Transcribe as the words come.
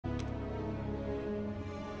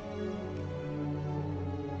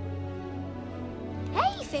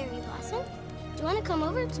Blossom? Do you want to come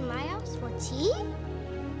over to my house for tea?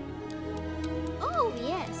 Oh,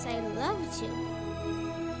 yes, I'd love to.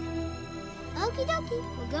 Okie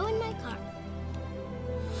dokie, we'll go in my car.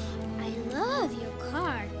 I love your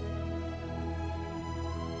car.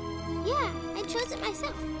 Yeah, I chose it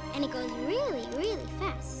myself, and it goes really, really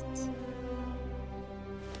fast.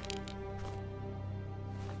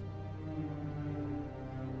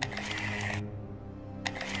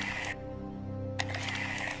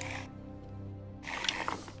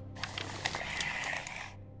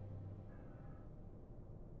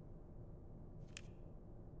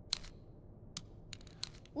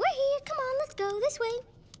 We're here. Come on, let's go this way.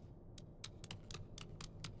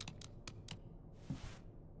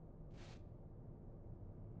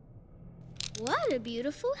 What a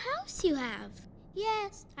beautiful house you have.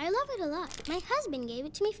 Yes, I love it a lot. My husband gave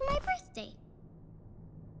it to me for my birthday.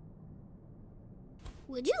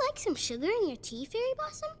 Would you like some sugar in your tea, Fairy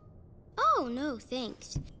Blossom? Oh, no,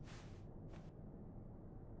 thanks.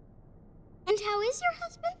 And how is your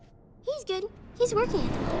husband? He's good. He's working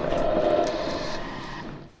at the moment.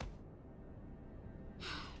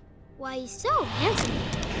 Why, he's so handsome.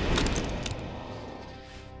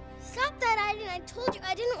 Stop that, Aiden. I told you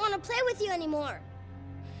I didn't want to play with you anymore.